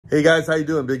Hey guys, how you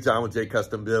doing? Big John with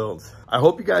jcustombuilds. I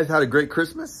hope you guys had a great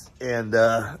Christmas and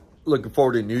looking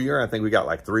forward to New Year. I think we got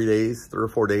like 3 or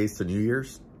 4 days to New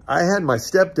Year's. I had my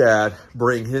stepdad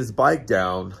bring his bike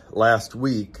down last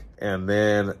week and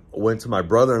then went to my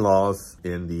brother-in-law's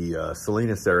in the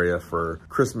Salinas area for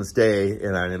Christmas Day,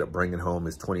 and I ended up bringing home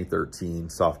his 2013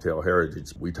 Softail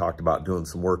Heritage. We talked about doing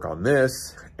some work on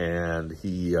this, and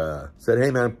he said,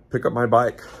 hey man, pick up my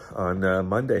bike on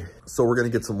Monday. So we're gonna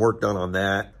get some work done on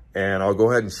that, and I'll go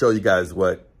ahead and show you guys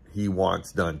what he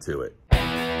wants done to it.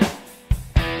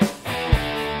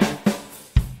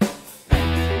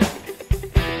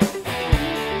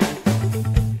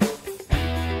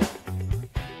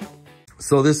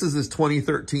 So this is his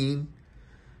 2013.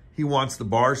 He wants the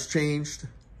bars changed.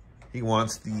 He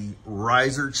wants the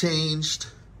riser changed.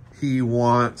 He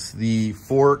wants the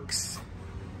forks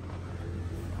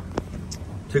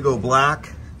to go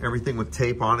black. Everything with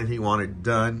tape on it, he wanted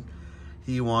done.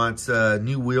 He wants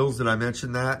new wheels, did I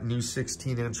mention that? New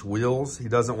 16-inch wheels. He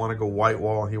doesn't want to go white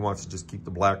wall. He wants to just keep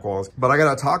the black walls. But I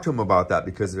got to talk to him about that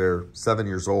because they're 7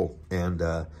 years old. And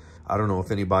I don't know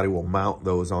if anybody will mount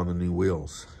those on the new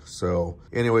wheels. So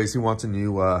anyways, he wants a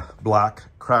new black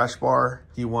crash bar.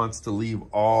 He wants to leave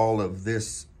all of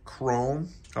this chrome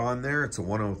on there. It's a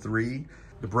 103.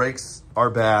 The brakes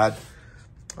are bad.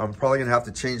 I'm probably gonna have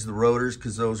to change the rotors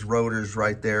because those rotors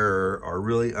right there are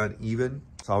really uneven.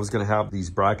 So I was gonna have these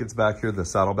brackets back here, the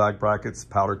saddlebag brackets,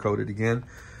 powder coated again,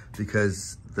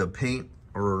 because the paint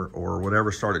or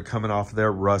whatever started coming off of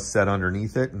there, rust set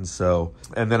underneath it. And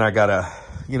then I gotta,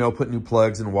 you know, put new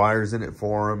plugs and wires in it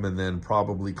for him, and then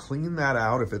probably clean that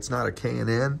out if it's not a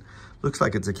K&N. Looks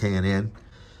like it's a K&N.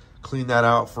 Clean that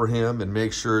out for him and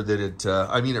make sure that it,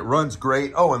 I mean, it runs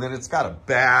great. Oh, and then it's got a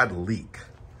bad leak.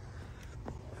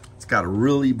 It's got a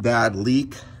really bad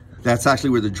leak. That's actually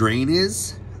where the drain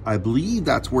is. I believe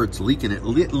that's where it's leaking. It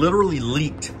literally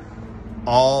leaked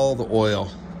all the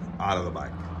oil out of the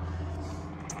bike.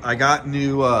 I got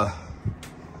new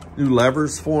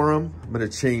levers for him. I'm gonna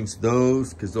change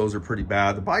those because those are pretty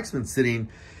bad. The bike's been sitting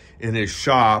in his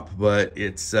shop, but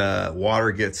it's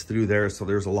water gets through there, so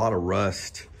there's a lot of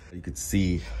rust. You could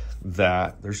see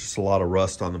that there's just a lot of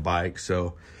rust on the bike.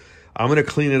 So I'm gonna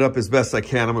clean it up as best I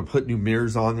can. I'm gonna put new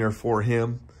mirrors on there for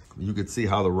him. You could see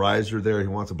how the riser there, he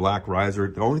wants a black riser.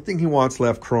 The only thing he wants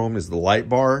left chrome is the light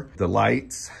bar, the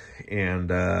lights, and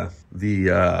the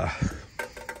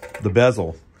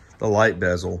bezel, the light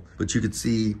bezel. But you could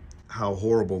see how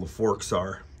horrible the forks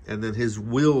are. And then his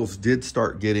wheels did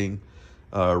start getting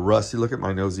rusty. Look at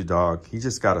my nosy dog. He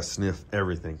just got to sniff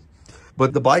everything.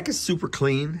 But the bike is super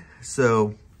clean,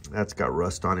 so that's got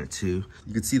rust on it too.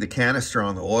 You can see the canister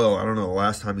on the oil. I don't know the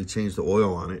last time he changed the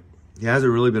oil on it. He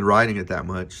hasn't really been riding it that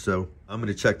much, so I'm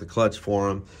gonna check the clutch for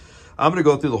him. I'm gonna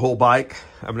go through the whole bike.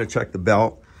 I'm gonna check the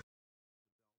belt.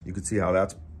 You can see how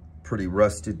that's pretty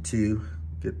rusted too.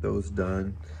 Get those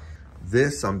done.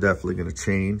 This I'm definitely gonna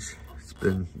change. It's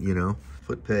been, you know,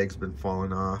 foot peg's been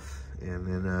falling off. And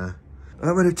then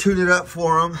I'm gonna tune it up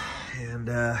for him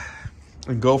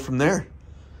and go from there.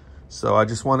 So I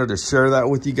just wanted to share that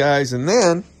with you guys. And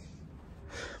then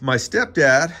my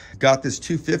stepdad got this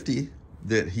 250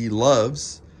 that he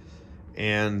loves.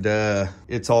 And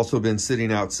it's also been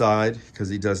sitting outside because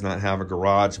he does not have a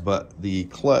garage, but the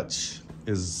clutch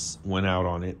went out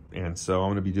on it. And so I'm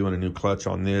gonna be doing a new clutch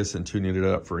on this and tuning it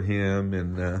up for him.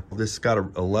 And this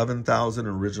got 11,000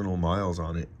 original miles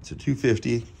on it. It's a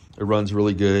 250. It runs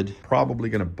really good. Probably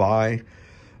gonna buy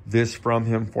this from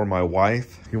him for my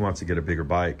wife. He wants to get a bigger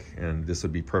bike, and this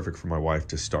would be perfect for my wife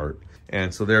to start.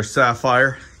 And so there's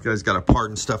Sapphire. You guys got to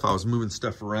pardon stuff. I was moving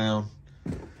stuff around.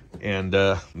 And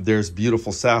there's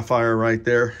beautiful Sapphire right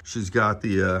there. She's got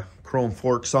the chrome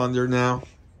forks on there now.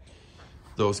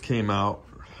 Those came out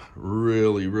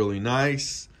really, really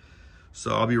nice.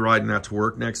 So I'll be riding that to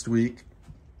work next week.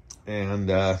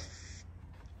 And I'm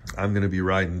gonna be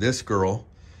riding this girl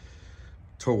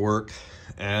to work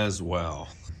as well.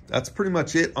 That's pretty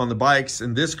much it on the bikes.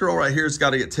 And this girl right here has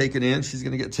got to get taken in. She's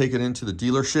gonna get taken into the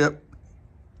dealership.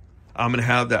 I'm gonna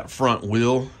have that front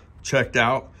wheel checked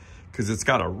out because it's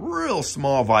got a real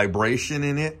small vibration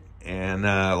in it, and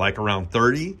like around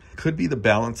 30. Could be the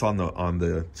balance on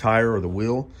the tire or the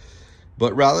wheel.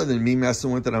 But rather than me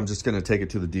messing with it, I'm just gonna take it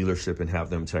to the dealership and have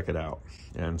them check it out.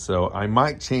 And so I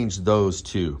might change those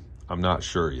too. I'm not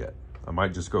sure yet. I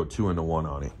might just go 2-in-1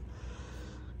 on it.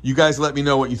 You guys let me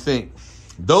know what you think.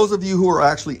 Those of you who are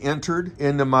actually entered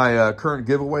into my current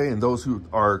giveaway, and those who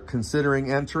are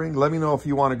considering entering, let me know if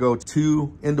you want to go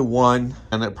 2-in-1,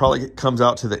 and it probably comes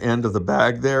out to the end of the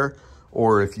bag there,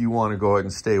 or if you want to go ahead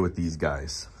and stay with these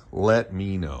guys. Let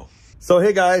me know. So,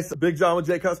 hey guys, Big John with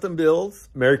J Custom Builds.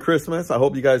 Merry Christmas. I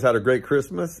hope you guys had a great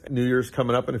Christmas. New Year's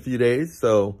coming up in a few days.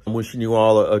 So I'm wishing you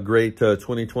all a great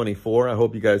 2024. I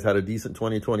hope you guys had a decent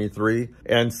 2023.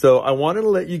 And so I wanted to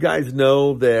let you guys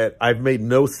know that I've made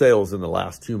no sales in the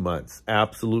last 2 months.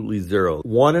 Absolutely zero.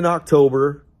 One in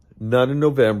October, none in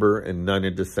November, and none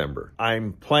in December.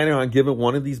 I'm planning on giving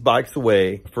one of these bikes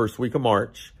away first week of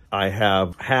March. I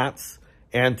have hats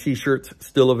and t-shirts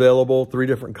still available, 3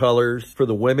 different colors for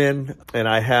the women. And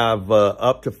I have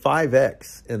up to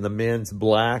 5X in the men's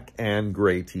black and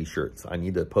gray t-shirts. I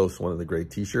need to post one of the gray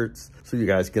t-shirts so you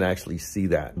guys can actually see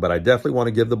that. But I definitely want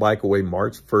to give the bike away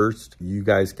March 1st. You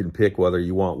guys can pick whether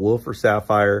you want Wolf or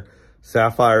Sapphire.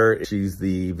 Sapphire, she's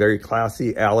the very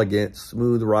classy, elegant,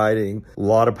 smooth riding, a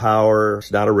lot of power.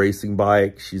 She's not a racing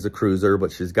bike. She's a cruiser,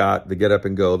 but she's got the get up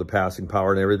and go, the passing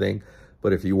power and everything.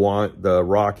 But if you want the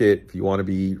rocket, if you want to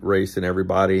be racing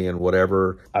everybody and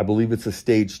whatever, I believe it's a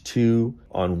stage 2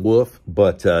 on Wolf,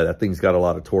 but that thing's got a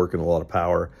lot of torque and a lot of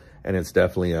power, and it's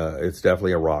definitely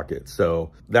a rocket.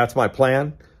 So that's my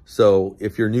plan. So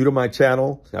if you're new to my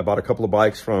channel, I bought a couple of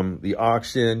bikes from the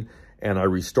auction and I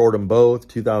restored them both,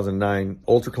 2009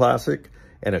 Ultra Classic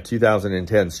and a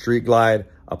 2010 Street Glide.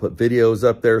 I'll put videos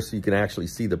up there so you can actually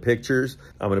see the pictures.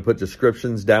 I'm going to put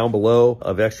descriptions down below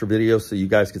of extra videos so you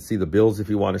guys can see the builds if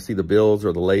you want to see the builds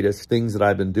or the latest things that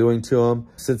I've been doing to them.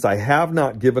 Since I have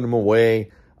not given them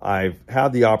away, I've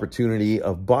had the opportunity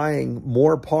of buying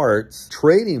more parts,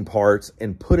 trading parts,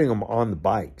 and putting them on the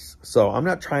bikes. So I'm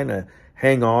not trying to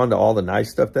hang on to all the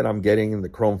nice stuff that I'm getting and the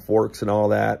chrome forks and all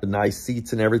that, the nice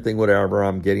seats and everything, whatever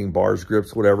I'm getting, bars,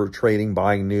 grips, whatever, trading,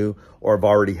 buying new, or I've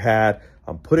already had.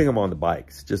 I'm putting them on the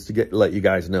bikes just to let you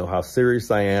guys know how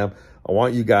serious I am. I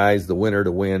want you guys, the winner,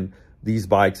 to win these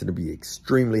bikes and to be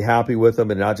extremely happy with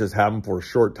them and not just have them for a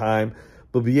short time,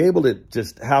 but be able to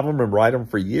just have them and ride them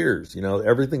for years. You know,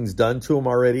 everything's done to them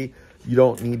already. You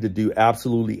don't need to do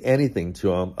absolutely anything to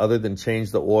them other than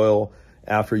change the oil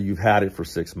after you've had it for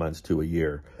 6 months to a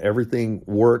year. Everything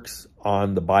works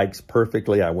on the bikes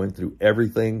perfectly. I went through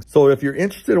everything. So if you're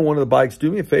interested in one of the bikes, do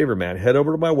me a favor, man. Head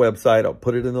over to my website. I'll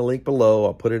put it in the link below.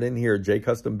 I'll put it in here,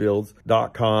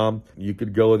 jcustombuilds.com. You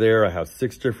could go there. I have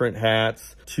 6 different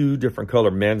hats, 2 different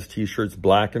color men's t-shirts,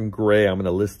 black and gray. I'm going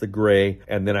to list the gray.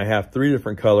 And then I have 3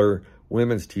 different color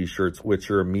women's t-shirts,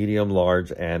 which are medium,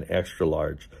 large, and extra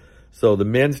large. So the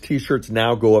men's t-shirts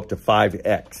now go up to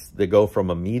 5X. They go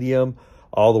from a medium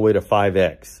all the way to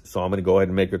 5X. So I'm going to go ahead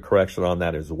and make a correction on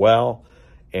that as well.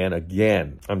 And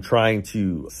again, I'm trying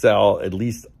to sell at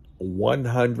least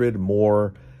 100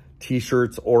 more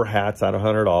t-shirts or hats at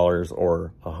 $100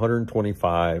 or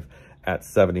 125 at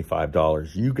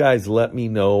 $75. You guys let me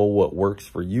know what works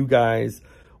for you guys,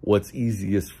 what's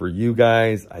easiest for you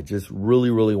guys. I just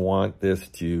really want this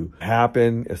to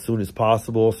happen as soon as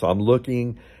possible. So I'm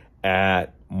looking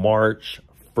at March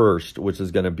 1st, which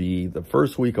is going to be the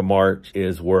first week of March,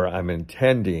 is where I'm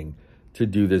intending to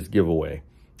do this giveaway.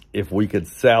 If we could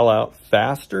sell out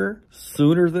faster,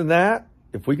 sooner than that,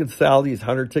 if we could sell these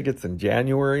 100 tickets in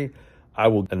January, I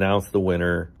will announce the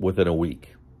winner within a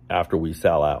week after we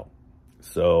sell out.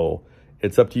 So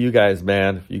it's up to you guys,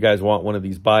 man. If you guys want one of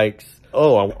these bikes.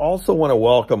 Oh, I also want to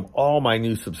welcome all my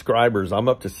new subscribers. I'm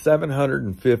up to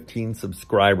 715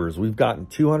 subscribers. We've gotten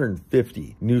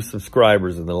 250 new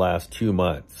subscribers in the last 2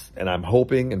 months. And I'm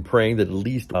hoping and praying that at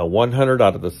least 100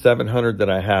 out of the 700 that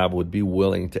I have would be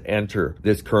willing to enter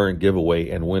this current giveaway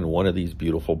and win one of these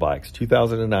beautiful bikes.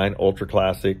 2009 Ultra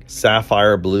Classic,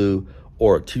 Sapphire Blue,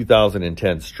 or a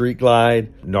 2010 Street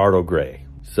Glide, Nardo Gray.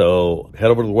 So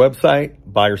head over to the website,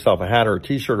 buy yourself a hat or a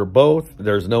t-shirt or both.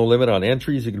 There's no limit on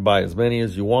entries. You can buy as many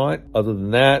as you want. Other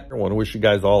than that, I want to wish you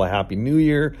guys all a happy new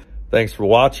year. Thanks for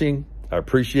watching. I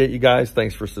appreciate you guys.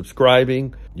 Thanks for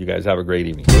subscribing. You guys have a great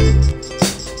evening.